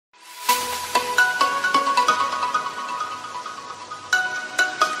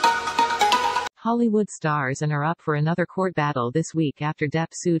Hollywood stars and are up for another court battle this week after Depp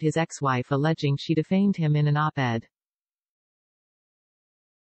sued his ex-wife alleging she defamed him in an op-ed.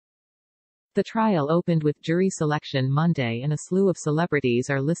 The trial opened with jury selection Monday and a slew of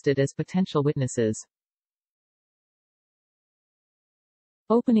celebrities are listed as potential witnesses.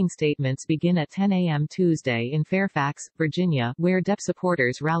 Opening statements begin at 10 a.m. Tuesday in Fairfax, Virginia, where Depp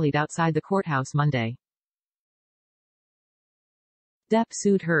supporters rallied outside the courthouse Monday. Depp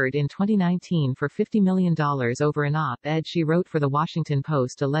sued Heard in 2019 for $50 million over an op-ed she wrote for The Washington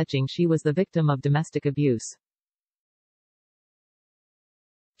Post alleging she was the victim of domestic abuse.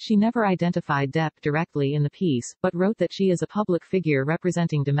 She never identified Depp directly in the piece, but wrote that she is a public figure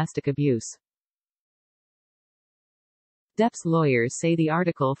representing domestic abuse. Depp's lawyers say the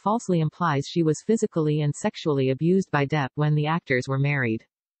article falsely implies she was physically and sexually abused by Depp when the actors were married.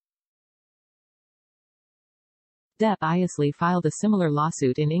 Depp obviously filed a similar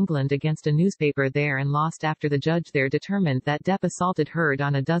lawsuit in England against a newspaper there and lost after the judge there determined that Depp assaulted Heard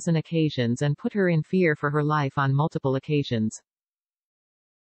on a dozen occasions and put her in fear for her life on multiple occasions.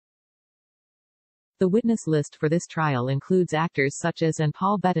 The witness list for this trial includes actors such as and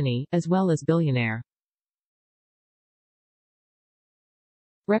Paul Bettany, as well as billionaire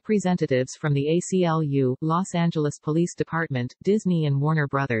representatives from the ACLU, Los Angeles Police Department, Disney and Warner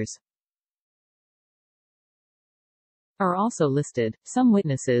Brothers are also listed. Some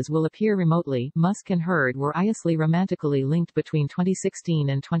witnesses will appear remotely. Musk and Heard were obviously romantically linked between 2016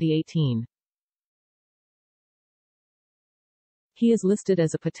 and 2018. He is listed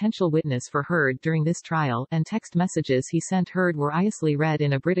as a potential witness for Heard during this trial, and text messages he sent Heard were obviously read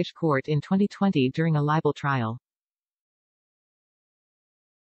in a British court in 2020 during a libel trial.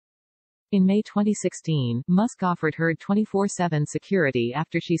 In May 2016, Musk offered Heard 24/7 security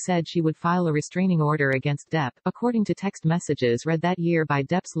after she said she would file a restraining order against Depp, according to text messages read that year by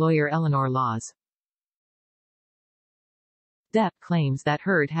Depp's lawyer Eleanor Laws. Depp claims that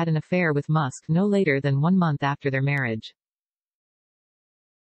Heard had an affair with Musk no later than 1 month after their marriage.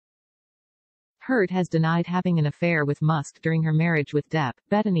 Heard has denied having an affair with Musk during her marriage with Depp.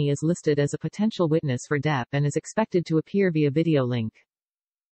 Bettany is listed as a potential witness for Depp and is expected to appear via video link.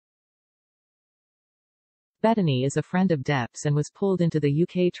 Bettany is a friend of Depp's and was pulled into the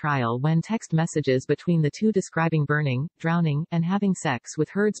UK trial when text messages between the two describing burning, drowning, and having sex with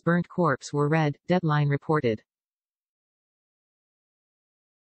Heard's burnt corpse were read, Deadline reported.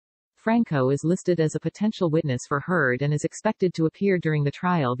 Franco is listed as a potential witness for Heard and is expected to appear during the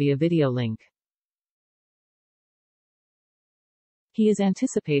trial via video link. He is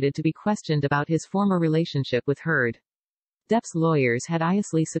anticipated to be questioned about his former relationship with Heard. Depp's lawyers had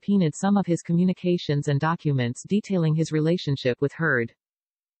obviously subpoenaed some of his communications and documents detailing his relationship with Heard.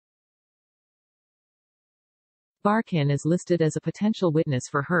 Barkin is listed as a potential witness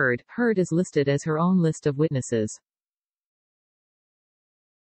for Heard. Heard is listed as her own list of witnesses.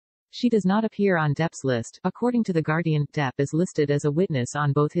 She does not appear on Depp's list. According to The Guardian, Depp is listed as a witness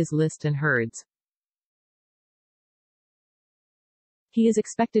on both his list and Heard's. He is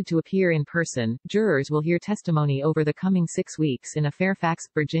expected to appear in person. Jurors will hear testimony over the coming 6 weeks in a Fairfax,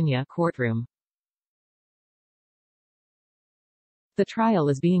 Virginia, courtroom. The trial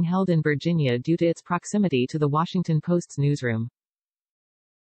is being held in Virginia due to its proximity to the Washington Post's newsroom.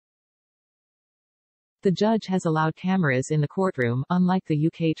 The judge has allowed cameras in the courtroom, unlike the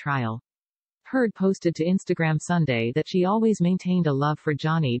UK trial. Heard posted to Instagram Sunday that she always maintained a love for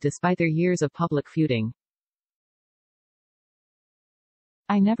Johnny despite their years of public feuding.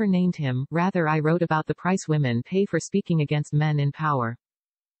 I never named him, rather I wrote about the price women pay for speaking against men in power.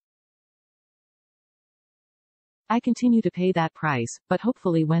 I continue to pay that price, but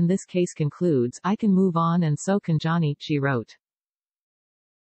hopefully when this case concludes, I can move on and so can Johnny, she wrote.